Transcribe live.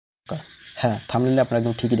নমস্কার। হ্যাঁ, থাম্বনেইলে আপনারা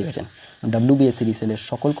একদম ঠিকই দেখেছেন। WBSEDCL এর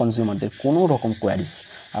সকল কনজিউমারদের কোনো রকম কোয়ারিজ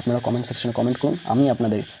আপনারা কমেন্ট সেকশনে কমেন্ট করুন, আমি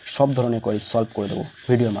আপনাদের সব ধরনের কোয়ারিজ সলভ করে দেবো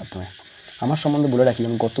ভিডিওর মাধ্যমে। আমার সম্বন্ধে বলে রাখি,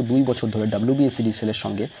 আমি গত 2 বছর ধরে WBSEDCL এর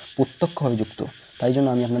সঙ্গে প্রত্যক্ষভাবে যুক্ত। তাই জন্য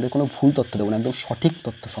আমি আপনাদের কোনো ভুল তথ্য দেবো না, একদম সঠিক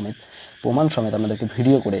তথ্য সমেত, প্রমাণ সমেত আপনাদেরকে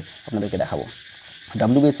ভিডিও করে আপনাদেরকে দেখাবো।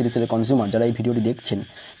 WBSEDCL এর কনজিউমার যারা এই ভিডিওটি দেখছেন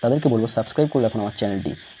তাদেরকে বলবো সাবস্ক্রাইব করে রাখুন আমার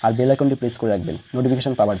চ্যানেলটি, আর বেল আইকনটি প্রেস করে রাখবেন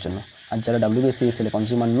নোটিফিকেশন পাওয়ার জন্য। আর যারা WBSEDCL এর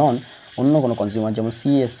কনজিউমার নন, অন্য কোনো কনজিউমার যেমন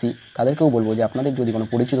CSC, তাদেরকেও বলবো যে আপনাদের যদি কোনো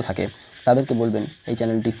পরিচিত থাকে তাদেরকে বলবেন এই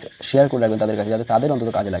চ্যানেলটি শেয়ার করে রাখবেন তাদের কাছে, যাতে তাদের অন্তত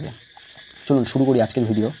কাজে লাগে। চলুন শুরু করি আজকের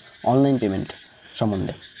ভিডিও অনলাইন পেমেন্ট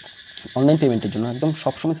সম্বন্ধে। অনলাইন পেমেন্টের জন্য একদম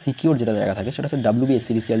সবসময় সিকিউর যেটা জায়গা থাকে সেটা হচ্ছে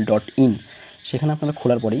WBSEDCL.in। সেখানে আপনারা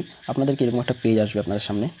খোলার পরেই আপনাদেরকে এরকম একটা পেজ আসবে আপনাদের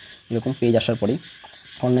সামনে। এরকম পেজ আসার পরেই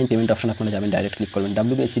অনলাইন পেমেন্ট অপশন আপনারা যাবেন, ডাইরেক্ট ক্লিক করবেন,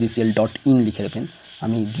 WBSEDCL.in লিখে দেবেন।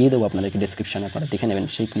 আমি দিয়ে দেবো আপনাদেরকে ডেসক্রিপশানে, আপনারা দেখে নেবেন।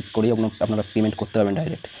 সেই ক্লিক করেই আপনারা পেমেন্ট করতে পারবেন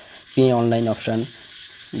direct. Pay online option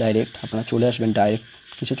direct আপনারা চলে আসবেন, ডাইরেক্ট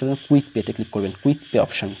কিসে চলে যাবেন, কুইক পেতে ক্লিক করবেন। কুইক পে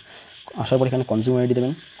অপশান আসার পর এখানে কনজিউমার আইডি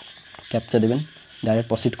দেবেন, ক্যাপচা দেবেন, ডাইরেক্ট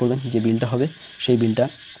প্রসিড করবেন। যে বিলটা হবে সেই বিলটা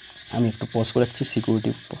আমি একটু পজ করে রাখছি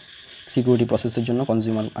সিকিউরিটি প্রসেসের জন্য।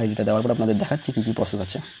 কনজিউমার আইডিটা দেওয়ার পর আপনাদের দেখাচ্ছি কী কী প্রসেস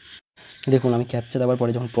আছে। দেখুন, আমি ক্যাপচা দেওয়ার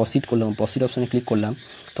পরে যখন প্রসিড করলাম, প্রসিড অপশানে ক্লিক করলাম,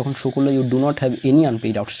 তখন শো করলো you do not have any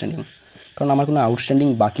unpaid outstanding. কারণ আমার কোনো আউটস্ট্যান্ডিং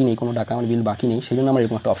বাকি নেই, কোনো টাকা আমার বিল বাকি নেই, সেই জন্য আমার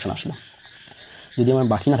এরকম একটা অপশান আসলো। যদি আমার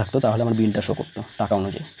বাকি না থাকতো তাহলে আমার বিলটা শো করতো টাকা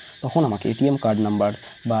অনুযায়ী, তখন আমাকে ATM কার্ড নাম্বার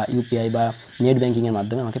বা UPI বা নেট ব্যাঙ্কিংয়ের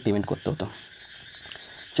মাধ্যমে আমাকে পেমেন্ট করতে হতো।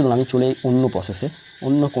 চলুন আমি চলে অন্য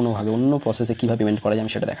প্রসেসে কীভাবে পেমেন্ট করা যায়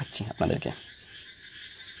আমি সেটা দেখাচ্ছি আপনাদেরকে।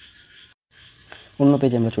 অন্য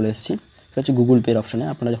পেজে আমরা চলে এসেছি, এটা হচ্ছে গুগল পের অপশানে।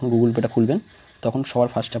 আপনারা যখন গুগল পেটা খুলবেন তখন সবার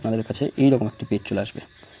ফার্স্টে আপনাদের কাছে এইরকম একটি পেজ চলে আসবে।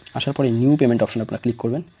 আসার পরে নিউ পেমেন্ট অপশানে আপনারা ক্লিক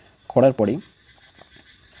করবেন। করার পরেই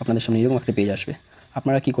আপনাদের সামনে এরকম একটা পেজ আসবে।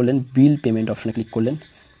 আপনারা কী করলেন, বিল পেমেন্ট অপশানে ক্লিক করলেন।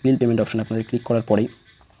 বিল পেমেন্ট অপশানে আপনাদের ক্লিক করার পরেই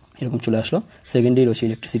এরকম চলে আসলো। সেকেন্ডেই রয়েছে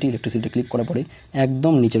ইলেকট্রিসিটি ক্লিক করার পরেই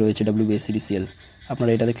একদম নিচে রয়েছে WBSEDCL। আপনারা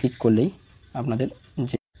এটাতে ক্লিক করলেই আপনাদের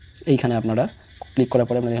যে এইখানে আপনারা ক্লিক করার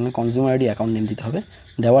পরে আপনাদের এখানে কনজিউমার আইডি, অ্যাকাউন্ট নেম দিতে হবে।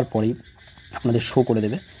 দেওয়ার পরেই আপনাদের শো করে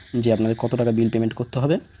দেবে যে আপনাদের কত টাকা বিল পেমেন্ট করতে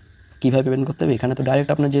হবে, কীভাবে পেমেন্ট করতে হবে। এখানে তো ডাইরেক্ট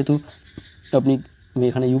আপনার যেহেতু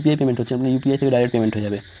এখানে UPI পেমেন্ট হচ্ছে, আপনার UPI থেকে ডাইরেক্ট পেমেন্ট হয়ে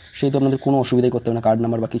যাবে, সেহেতু আপনাদের কোনো অসুবিধাই করতে হবে না, কার্ড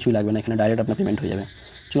নাম্বার বা কিছুই লাগবে না, এখানে ডাইরেক্ট আপনার পেমেন্ট হয়ে যাবে।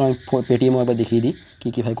 চলুন আমি পেটিএমও একবার দেখিয়ে দিই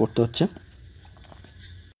কীভাবে করতে হচ্ছে।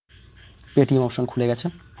 পেটিএম অপশান খুলে গেছে,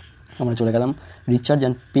 আমরা চলে গেলাম রিচার্জ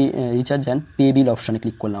অ্যান্ড পে বিল অপশানে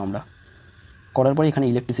ক্লিক করলাম আমরা। করার পরে এখানে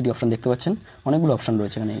ইলেকট্রিসিটি অপশান দেখতে পাচ্ছেন, অনেকগুলো অপশান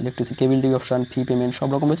রয়েছে এখানে, electricity, cable TV option, fee payment সব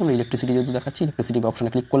রকম রয়েছে। আমরা ইলেকট্রিসিটি যেহেতু দেখাচ্ছি, ইলেকট্রিসিটি অপশানে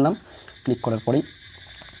ক্লিক করলাম। ক্লিক করার পরেই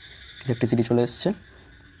ইলেকট্রিসিটি চলে এসছে।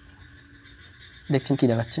 দেখছেন কী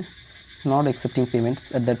দেখাচ্ছে, not accepting payments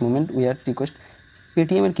at that moment, we are request.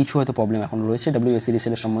 পেটিএমের কিছু হয়তো প্রবলেম এখন রয়েছে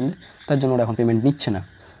WBSEDCL এর সম্বন্ধে, তার জন্য ওরা এখন পেমেন্ট নিচ্ছে না।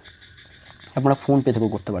 আপনারা ফোনপে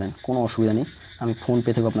থেকেও করতে পারেন, কোনো অসুবিধা নেই। আমি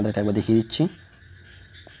ফোনপে থেকেও আপনাদেরকে একবার দেখিয়ে দিচ্ছি।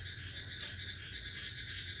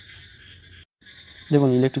 দেখুন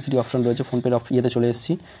ইলেকট্রিসিটি অপশান রয়েছে, ফোনপের ইয়েতে চলে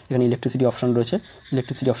এসেছি। এখানে ইলেকট্রিসিটি অপশান রয়েছে।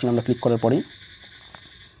 ইলেকট্রিসিটি অপশান আমরা ক্লিক করার পরেই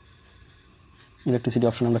ইলেকট্রিসিটি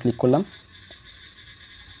অপশান আমরা ক্লিক করলাম,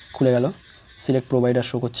 খুলে গেল। সিলেক্ট প্রোভাইডার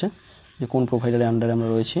শো করছে যে কোন প্রোভাইডারের আন্ডারে আমরা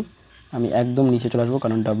রয়েছি। আমি একদম নিচে চলে আসবো,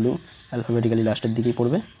 কারণ W অ্যালফাবেটিক্যালি লাস্টের দিকেই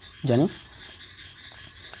পড়বে জানি।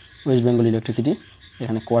 ওয়েস্ট বেঙ্গল ইলেকট্রিসিটি,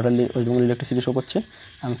 এখানে quarterly West Bengal electricity show করছে।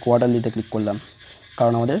 আমি কোয়ার্টারলিতে ক্লিক করলাম,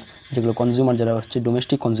 কারণ আমাদের যেগুলো কনজিউমার যারা হচ্ছে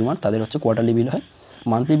ডোমেস্টিক কনজিউমার তাদের হচ্ছে কোয়ার্টারলি বিল হয়,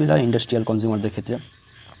 মান্থলি বিল হয় ইন্ডাস্ট্রিয়াল কনজিউমারদের ক্ষেত্রে।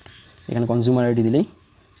 এখানে কনজিউমার আইডি দিলেই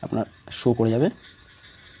আপনার শো করে যাবে,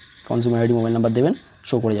 কনজিউমার আইডি মোবাইল নাম্বার দেবেন,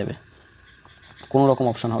 শো করে যাবে। কোনো রকম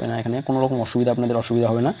অপশান হবে না এখানে, কোনো রকম আপনাদের অসুবিধা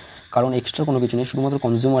হবে না, কারণ এক্সট্রা কোনো কিছু নেই। শুধুমাত্র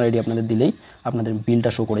কনজিউমার আইডি আপনাদের দিলেই আপনাদের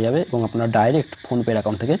বিলটা শো করে যাবে এবং আপনারা ডাইরেক্ট ফোনপের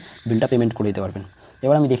অ্যাকাউন্ট থেকে বিলটা পেমেন্ট করে দিতে পারবেন।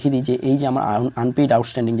 এবার আমি দেখিয়ে দিই যে এই যে আমার আনপেইড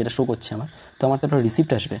আউটস্ট্যান্ডিং যেটা শো করছে আমার, তো আমার তো একটা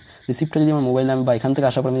রিসিপ্ট আসবে। রিসিপ্টটা যদি আমার মোবাইলে আমি বা এখান থেকে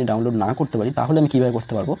আসার পর আমি ডাউনলোড না করতে পারি, তাহলে আমি কীভাবে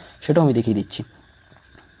করতে পারবো সেটাও আমি দেখিয়ে দিচ্ছি।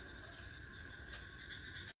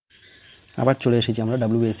 আবার চলে এসেছি আমরা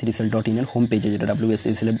WBSEDCL.in এর হোম পেজে, যেটা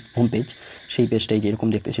WBSEDCL এর হোম পেজ, সেই পেজটাই যেরকম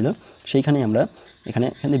দেখতে ছিল সেইখানে আমরা এখানে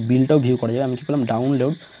বিলটাও ভিউ করা যাবে। আমি কী করলাম,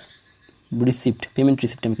 ডাউনলোড রিসিপ্ট, পেমেন্ট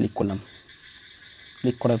রিসিপ্ট আমি ক্লিক করলাম।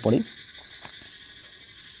 ক্লিক করার পরে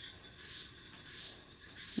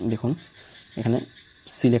দেখুন এখানে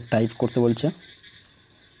সিলেক্ট টাইপ করতে বলছে।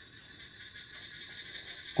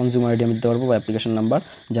 কনজিউমার আইডি আমি দিতে পারবো বা অ্যাপ্লিকেশন নাম্বার,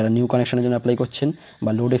 যারা নিউ কানেকশনের জন্য অ্যাপ্লাই করছেন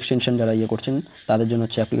বা লোড এক্সটেনশন যারা করছেন তাদের জন্য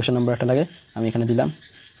হচ্ছে অ্যাপ্লিকেশন নাম্বার একটা লাগে, আমি এখানে দিলাম।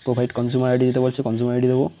 প্রোভাইড কনজিউমার আইডি দিতে বলছে, কনজিউমার আইডি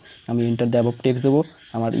দেবো। আমি এন্টার দ্য অ্যাবভ টেক্সট দেবো,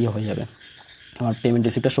 আমার হয়ে যাবে, আমার পেমেন্ট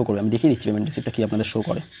রিসিপ্টটা শো করবে। আমি দেখিয়ে দিচ্ছি পেমেন্ট রিসিপ্টটা কী আপনাদের শো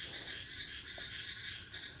করে।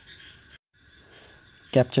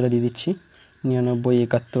 ক্যাপচাটা দিয়ে দিচ্ছি 99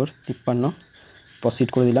 71 53, প্রসিড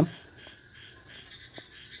করে দিলাম।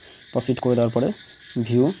 প্রসিড করে দেওয়ার পরে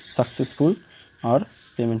ভিউ সাকসেসফুল আর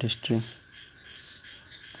payment history,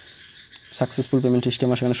 successful payment history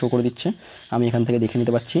আমার সেখানে শো করে দিচ্ছে। আমি এখান থেকে দেখে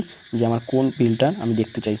নিতে পারছি যে আমার কোন বিলটা আমি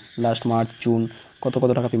দেখতে চাই, লাস্ট মার্চ জুন কত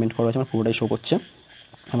টাকা পেমেন্ট করা হয়েছে আমার পুরোটাই শো করছে।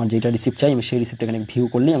 আমার যেটা রিসিপ্ট চাই আমি সেই রিসিপ্ট এখানে ভিউ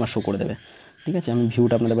করলেই আমার শো করে দেবে। ঠিক আছে, আমি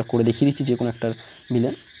ভিউটা আপনাদের একবার করে দেখিয়ে দিচ্ছি। যে কোনো একটা বিলে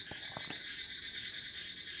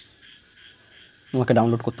আমাকে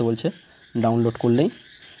ডাউনলোড করতে বলছে, ডাউনলোড করলেই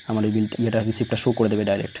আমার এই বিলটা রিসিপ্টটা শো করে দেবে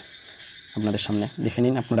ডাইরেক্ট আপনাদের সামনে। দেখে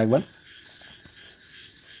নিন আপনারা একবার,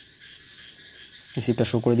 রিসিপ্টটা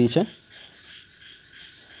শো করে দিয়েছে।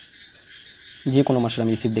 যে কোনো মাসের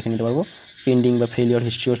আমি রিসিপ্ট দেখে নিতে পারবো। পেন্ডিং বা ফেলিওর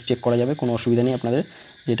হিস্ট্রিও চেক করা যাবে, কোনো অসুবিধা নেই আপনাদের,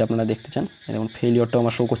 যেটা আপনারা দেখতে চান। দেখুন ফেলিওরটাও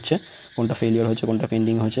আমার শো করছে, কোনটা ফেলিওর হয়েছে কোনটা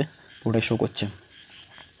পেন্ডিং হয়েছে পুরোটাই শো করছে।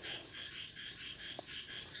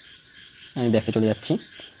 আমি ব্যাকে চলে যাচ্ছি।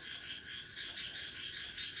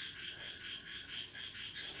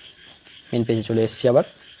 মেন পেজে চলে এসেছি আবার।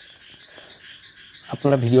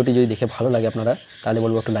 আপনারা ভিডিওটি যদি দেখে ভালো লাগে আপনারা, তাহলে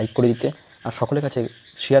বলবো একটা লাইক করে দিতে আর সকলের কাছে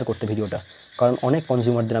শেয়ার করতে ভিডিওটা। কারণ অনেক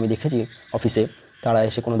কনজিউমারদের আমি দেখেছি অফিসে, তারা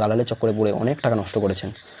এসে কোনো দালালের চক্করে পড়ে অনেক টাকা নষ্ট করেছেন,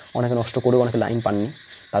 অনেকে নষ্ট করেও অনেকে লাইন পাননি।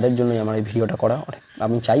 তাদের জন্যই আমার এই ভিডিওটা করা।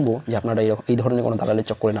 আমি চাইবো যে আপনারা এই ধরনের কোনো দালালের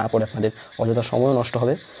চক্করে না পড়ে, আপনাদের অযথা সময়ও নষ্ট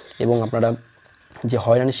হবে এবং আপনারা যে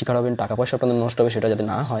হয়রানির শিকার হবেন, টাকা পয়সা আপনাদের নষ্ট হবে, সেটা যাতে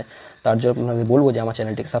না হয় তার জন্য আপনাদের বলবো যে আমার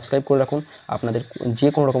চ্যানেলটিকে সাবস্ক্রাইব করে রাখুন। আপনাদের যে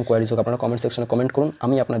কোনো রকম কোয়ারিজ হোক আপনারা কমেন্ট সেকশনে কমেন্ট করুন।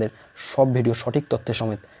 আমি আপনাদের সব ভিডিও সঠিক তথ্যের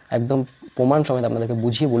সমেত একদম প্রমাণ সমেত আপনাদেরকে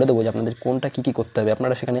বুঝিয়ে বলে দেবো যে আপনাদের কোনটা কী করতে হবে।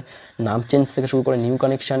 আপনারা সেখানে নাম চেঞ্জ থেকে শুরু করে নিউ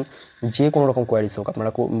কানেকশান, যে কোনো রকম কোয়ারিজ হোক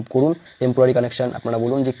আপনারা করুন। টেম্পোরারি কানেকশান আপনারা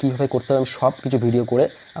বলুন যে কীভাবে করতে হবে, আমি সব কিছু ভিডিও করে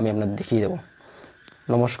আমি আপনাদের দেখিয়ে দেবো।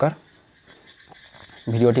 নমস্কার।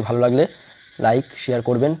 ভিডিওটি ভালো লাগলে লাইক শেয়ার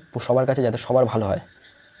করবেন সবার কাছে, যাতে সবার ভালো হয়।